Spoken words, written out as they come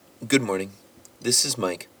Good morning. This is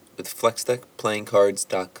Mike with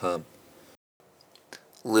FlexDeckPlayingCards.com.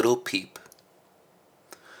 Lil Peep.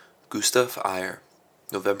 Gustav Eier,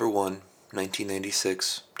 November 1,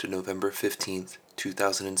 1996 to November 15th,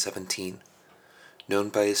 2017. Known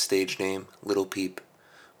by his stage name, Lil Peep,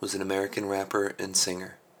 was an American rapper and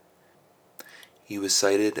singer. He was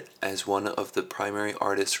cited as one of the primary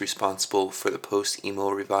artists responsible for the post-emo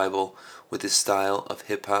revival with his style of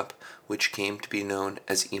hip-hop, which came to be known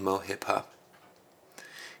as emo hip-hop.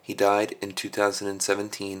 He died in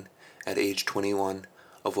 2017 at age 21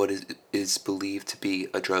 of what is believed to be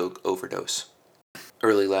a drug overdose.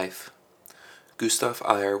 Early life. Gustav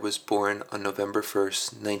Eier was born on November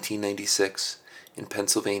 1st, 1996 in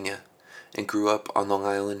Pennsylvania and grew up on Long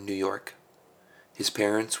Island, New York. His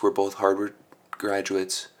parents were both Harvard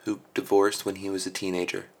graduates who divorced when he was a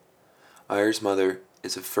teenager. Eier's mother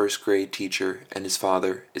is a first-grade teacher and his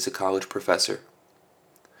father is a college professor.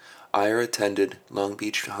 Eier attended Long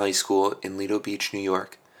Beach High School in Lido Beach, New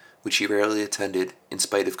York, which he rarely attended in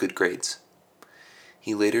spite of good grades.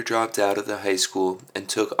 He later dropped out of the high school and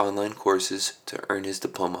took online courses to earn his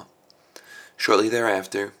diploma. Shortly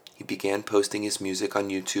thereafter, he began posting his music on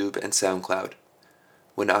YouTube and SoundCloud.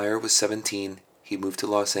 When Eier was 17, he moved to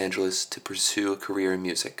Los Angeles to pursue a career in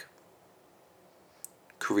music.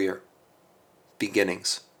 Career.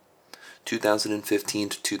 Beginnings. 2015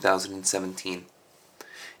 to 2017.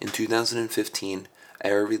 In 2015,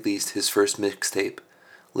 Eier released his first mixtape,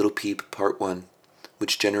 Lil Peep Part 1,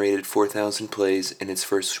 which generated 4,000 plays in its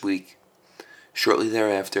first week. Shortly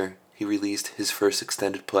thereafter, he released his first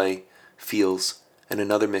extended play, Feels, and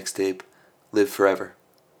another mixtape, Live Forever.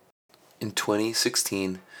 In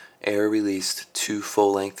 2016, Eier released 2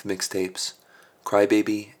 full-length mixtapes,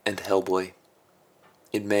 Crybaby and Hellboy.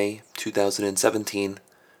 In May 2017,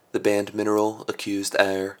 the band Mineral accused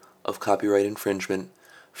Eier of copyright infringement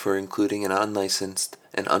for including an unlicensed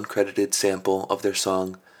and uncredited sample of their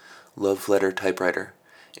song Love Letter Typewriter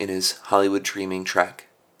in his Hollywood Dreaming track.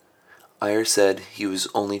 Eier said he was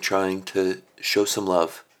only trying to show some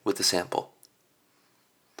love with the sample.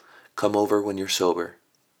 Come Over When You're Sober,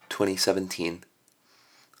 2017.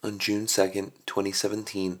 On June 2nd,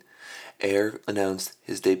 2017, Eier announced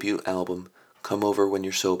his debut album, Come Over When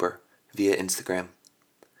You're Sober, via Instagram.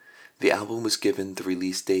 The album was given the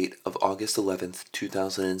release date of August 11th,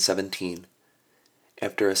 2017.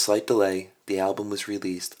 After a slight delay, the album was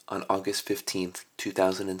released on August 15th,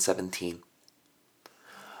 2017.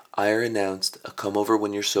 Eier announced a Come Over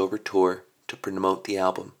When You're Sober tour to promote the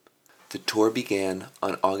album. The tour began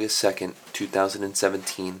on August 2nd,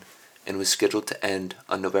 2017, and was scheduled to end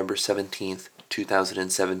on November 17th,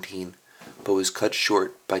 2017, but was cut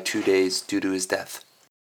short by 2 days due to his death.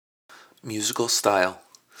 Musical style.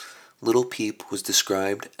 Lil Peep was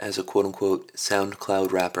described as a quote-unquote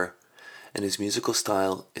SoundCloud rapper, and his musical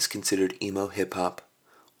style is considered emo hip-hop,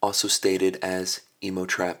 also stated as emo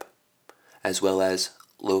trap, as well as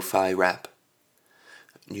lo-fi rap.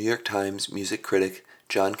 New York Times music critic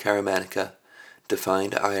John Caramanica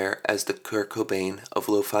defined Eier as the Kurt Cobain of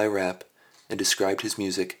lo-fi rap and described his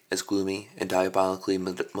music as gloomy and diabolically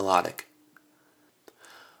melodic.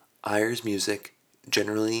 Eier's music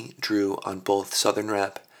generally drew on both southern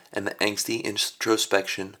rap and the angsty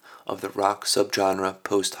introspection of the rock subgenre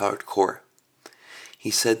post-hardcore.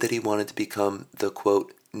 He said that he wanted to become the,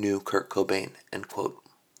 quote, new Kurt Cobain, end quote.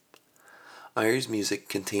 Eier's music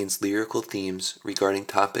contains lyrical themes regarding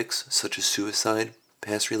topics such as suicide,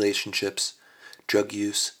 past relationships, drug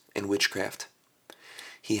use, and witchcraft.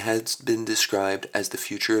 He has been described as the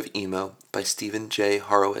future of emo by Stephen J.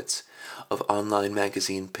 Horowitz of online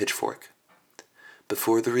magazine Pitchfork.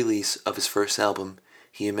 Before the release of his first album,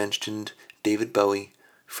 he mentioned David Bowie,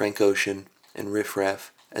 Frank Ocean, and Riff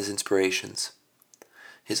Raff as inspirations.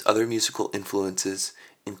 His other musical influences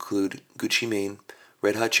include Gucci Mane,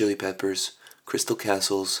 Red Hot Chili Peppers, Crystal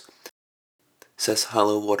Castles, Cess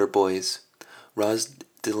Hollow Water Boys, Raz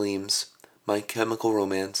Dileams, My Chemical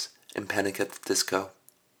Romance, and Panic at the Disco.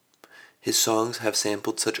 His songs have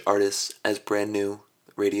sampled such artists as Brand New,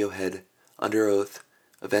 Radiohead, Under Oath,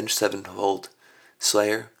 Avenged Sevenfold,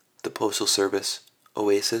 Slayer, The Postal Service,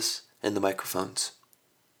 Oasis, and The Microphones.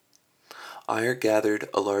 Eier gathered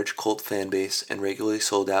a large cult fan base and regularly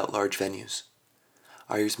sold out large venues.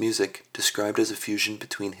 Eier's music, described as a fusion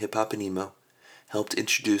between hip-hop and emo, helped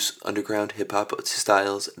introduce underground hip-hop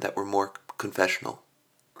styles that were more confessional.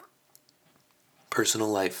 Personal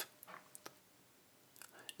life.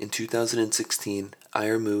 In 2016,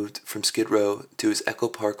 Eier moved from Skid Row to his Echo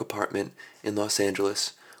Park apartment in Los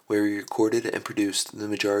Angeles, where he recorded and produced the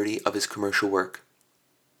majority of his commercial work.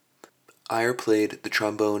 Eier played the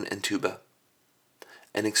trombone and tuba.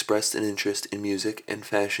 and expressed an interest in music and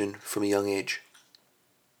fashion from a young age.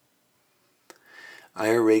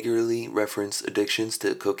 Ayer regularly referenced addictions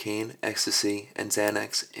to cocaine, ecstasy, and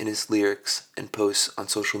Xanax in his lyrics and posts on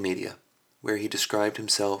social media, where he described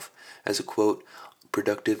himself as a, quote,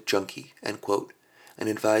 productive junkie, end quote, and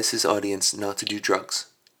advised his audience not to do drugs.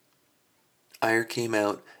 Ayer came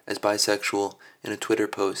out as bisexual in a Twitter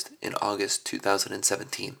post in August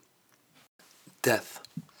 2017. Death.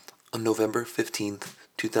 On November 15th,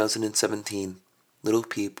 2017, Lil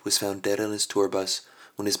Peep was found dead on his tour bus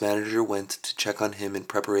when his manager went to check on him in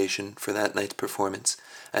preparation for that night's performance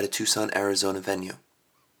at a Tucson, Arizona venue.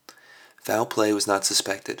 Foul play was not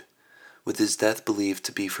suspected, with his death believed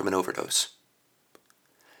to be from an overdose.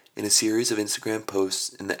 In a series of Instagram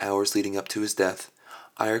posts in the hours leading up to his death,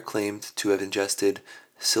 Ayer claimed to have ingested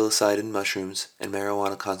psilocybin mushrooms and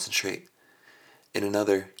marijuana concentrate. In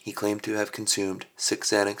another, he claimed to have consumed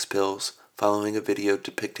 6 Xanax pills following a video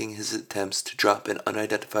depicting his attempts to drop an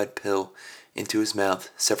unidentified pill into his mouth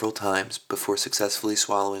several times before successfully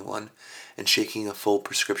swallowing one and shaking a full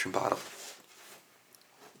prescription bottle.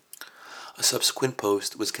 A subsequent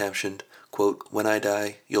post was captioned, quote, "When I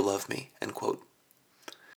die, you'll love me," end quote.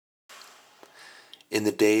 In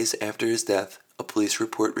the days after his death, a police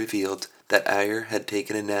report revealed that Ayer had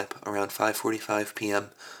taken a nap around 5:45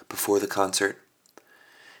 p.m. before the concert.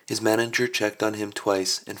 His manager checked on him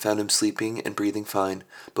twice and found him sleeping and breathing fine,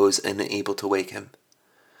 but was unable to wake him.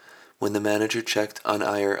 When the manager checked on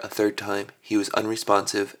Ayer a third time, he was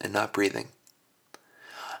unresponsive and not breathing.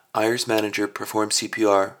 Ayer's manager performed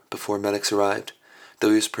CPR before medics arrived, though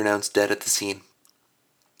he was pronounced dead at the scene.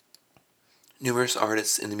 Numerous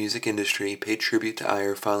artists in the music industry paid tribute to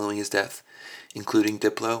Ayer following his death, including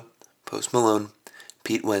Diplo, Post Malone,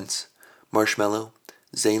 Pete Wentz, Marshmello,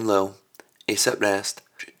 Zane Lowe, A$AP Rast,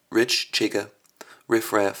 Rich Chiga,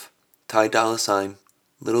 Riff Raff, Ty Dolla $ign,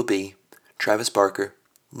 Lil B, Travis Barker,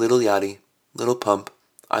 Lil Yachty, Lil Pump,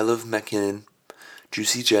 I Love McKinnon,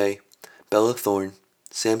 Juicy J, Bella Thorne,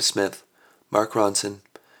 Sam Smith, Mark Ronson,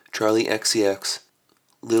 Charlie XCX,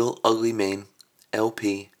 Lil Ugly Mane,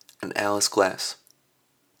 LP, and Alice Glass.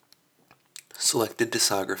 Selected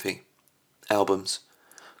discography. Albums.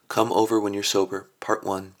 Come Over When You're Sober, Part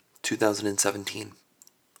 1, 2017.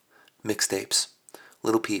 Mixtapes.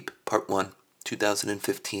 Lil Peep, Part 1,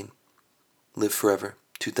 2015. Live Forever,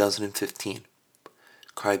 2015.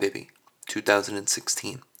 Crybaby,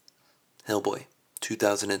 2016. Hellboy,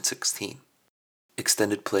 2016.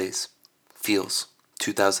 Extended Plays. Feels,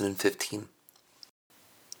 2015.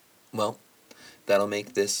 Well, that'll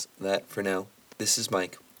make this that for now. This is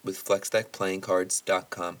Mike with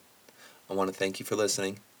FlexDeckPlayingCards.com. I want to thank you for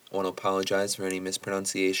listening. I want to apologize for any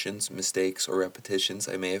mispronunciations, mistakes, or repetitions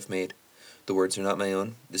I may have made. The words are not my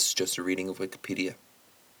own. This is just a reading of Wikipedia.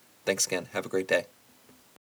 Thanks again. Have a great day.